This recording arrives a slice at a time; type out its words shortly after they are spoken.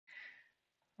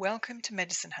Welcome to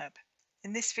Medicine Hub.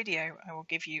 In this video, I will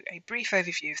give you a brief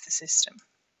overview of the system.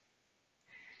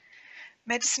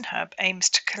 Medicine Hub aims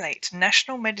to collate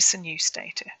national medicine use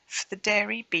data for the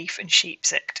dairy, beef and sheep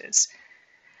sectors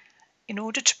in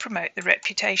order to promote the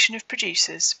reputation of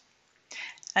producers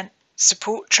and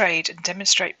support trade and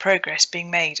demonstrate progress being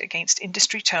made against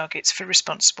industry targets for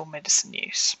responsible medicine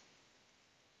use.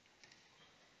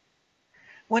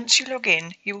 Once you log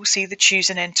in, you will see the Choose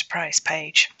an Enterprise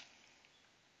page.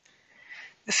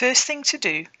 The first thing to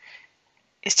do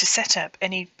is to set up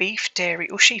any beef, dairy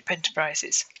or sheep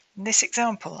enterprises. In this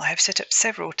example, I have set up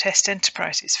several test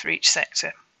enterprises for each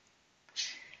sector.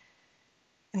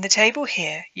 In the table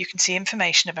here, you can see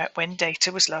information about when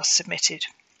data was last submitted.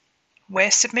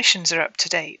 Where submissions are up to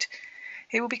date,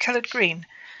 it will be coloured green,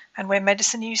 and where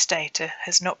medicine use data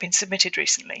has not been submitted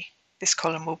recently, this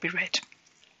column will be red.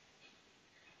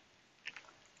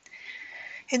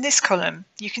 In this column,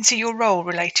 you can see your role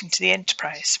relating to the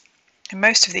enterprise. In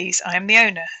most of these, I am the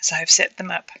owner, as I have set them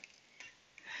up.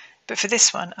 But for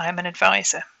this one, I am an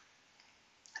advisor.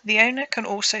 The owner can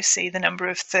also see the number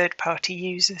of third-party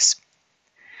users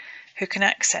who can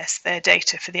access their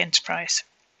data for the enterprise.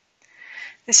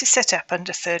 This is set up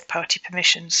under third-party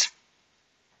permissions.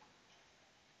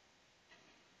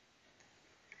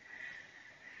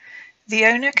 The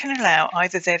owner can allow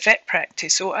either their vet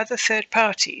practice or other third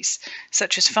parties,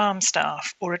 such as farm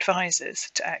staff or advisors,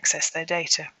 to access their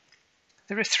data.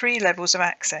 There are 3 levels of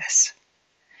access.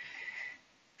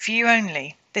 View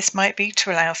only. This might be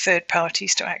to allow third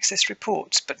parties to access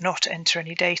reports but not enter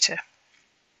any data.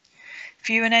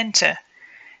 View and enter.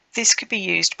 This could be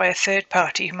used by a third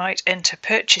party who might enter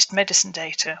purchased medicine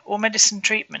data or medicine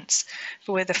treatments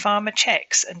for where the farmer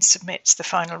checks and submits the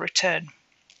final return.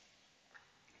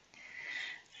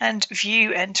 And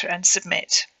view, enter and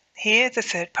submit. Here the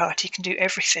third party can do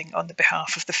everything on the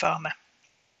behalf of the farmer.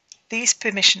 These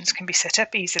permissions can be set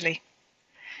up easily,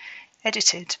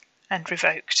 edited and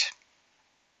revoked.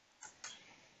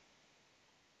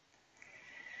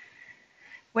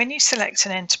 When you select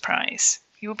an enterprise,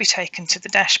 you will be taken to the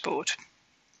dashboard.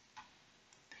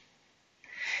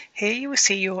 Here you will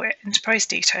see your enterprise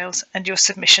details and your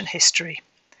submission history.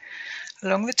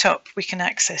 Along the top we can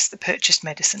access the purchased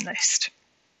medicine list.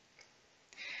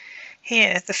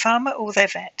 Here, the farmer or their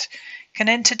vet can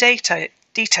enter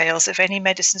details of any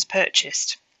medicines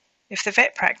purchased. If the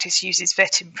vet practice uses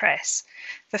Vet Impress,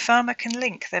 the farmer can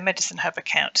link their Medicine Hub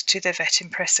account to their Vet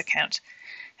Impress account,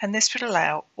 and this will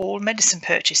allow all medicine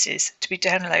purchases to be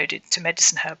downloaded to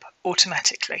Medicine Hub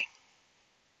automatically.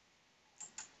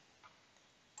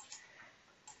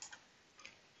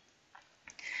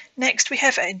 Next, we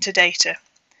have Enter Data.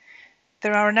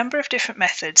 There are a number of different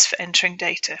methods for entering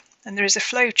data, and there is a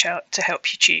flowchart to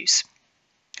help you choose.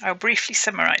 I'll briefly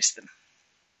summarise them.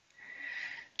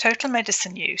 Total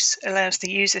medicine use allows the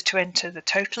user to enter the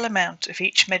total amount of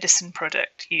each medicine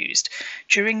product used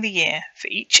during the year for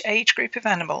each age group of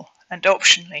animal and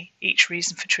optionally each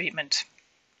reason for treatment.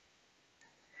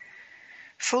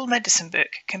 Full medicine book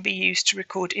can be used to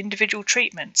record individual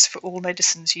treatments for all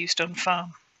medicines used on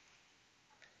farm.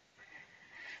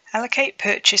 Allocate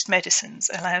purchased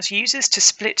medicines allows users to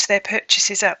split their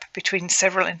purchases up between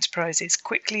several enterprises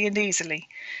quickly and easily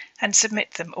and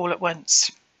submit them all at once.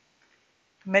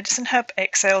 Medicine Hub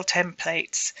Excel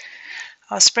templates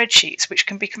are spreadsheets which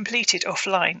can be completed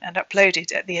offline and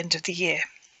uploaded at the end of the year.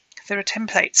 There are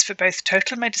templates for both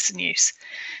total medicine use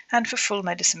and for full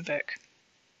medicine book.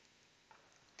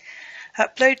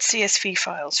 Upload CSV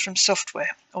files from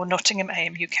software or Nottingham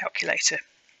AMU calculator.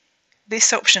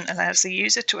 This option allows the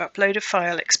user to upload a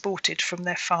file exported from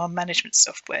their farm management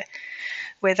software,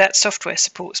 where that software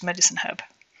supports Medicine Hub.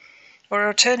 Or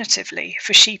alternatively,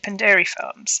 for sheep and dairy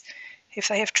farms, if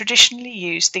they have traditionally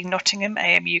used the Nottingham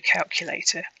AMU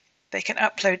calculator, they can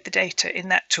upload the data in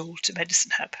that tool to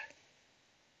Medicine Hub.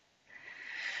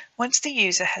 Once the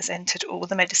user has entered all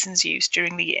the medicines used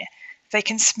during the year, they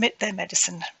can submit their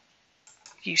medicine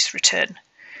use return.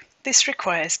 This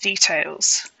requires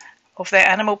details of their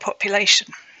animal population.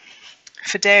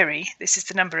 For dairy, this is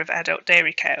the number of adult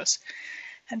dairy cows,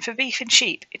 and for beef and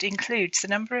sheep, it includes the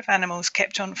number of animals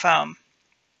kept on farm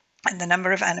and the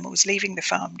number of animals leaving the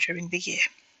farm during the year.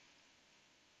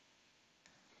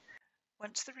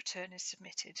 Once the return is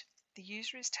submitted, the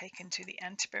user is taken to the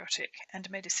antibiotic and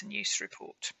medicine use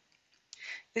report.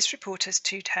 This report has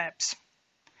 2 tabs,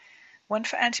 one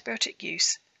for antibiotic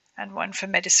use and one for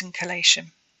medicine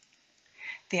collation.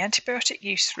 The antibiotic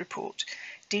use report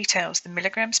details the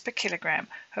milligrams per kilogram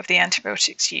of the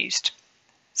antibiotics used,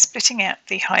 splitting out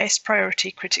the highest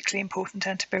priority critically important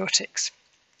antibiotics.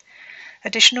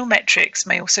 Additional metrics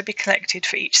may also be collected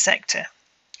for each sector,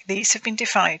 These have been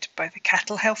defined by the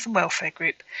Cattle Health and Welfare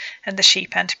Group and the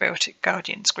Sheep Antibiotic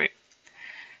Guardians Group.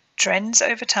 Trends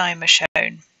over time are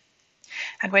shown,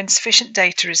 and when sufficient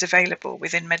data is available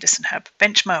within Medicine Hub,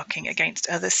 benchmarking against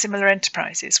other similar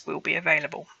enterprises will be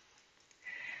available.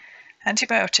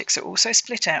 Antibiotics are also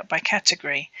split out by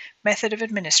category, method of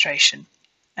administration,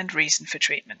 and reason for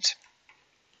treatment.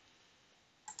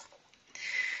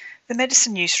 The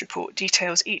Medicine Use Report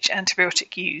details each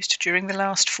antibiotic used during the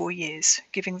last 4 years,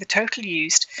 giving the total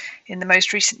used in the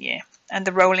most recent year and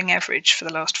the rolling average for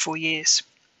the last 4 years.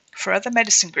 For other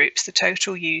medicine groups, the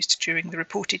total used during the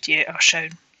reported year are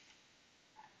shown.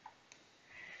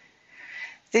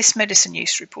 This Medicine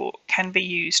Use Report can be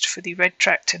used for the red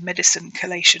tractor medicine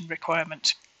collation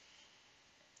requirement.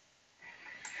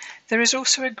 There is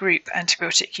also a group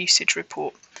antibiotic usage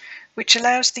report, which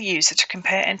allows the user to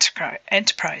compare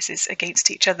enterprises against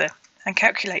each other and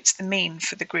calculates the mean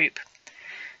for the group.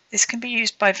 This can be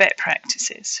used by vet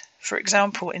practices. For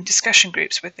example, in discussion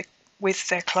groups with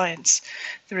their clients,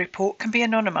 the report can be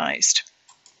anonymised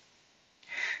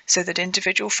so that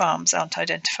individual farms aren't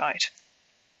identified.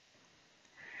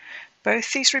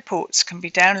 Both these reports can be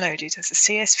downloaded as a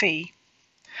CSV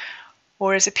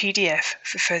or as a PDF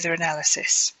for further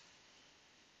analysis.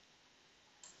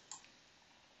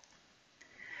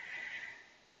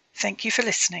 Thank you for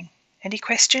listening. Any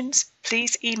questions,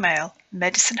 please email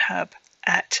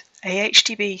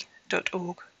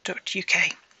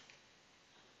medicinehub@ahdb.org.uk.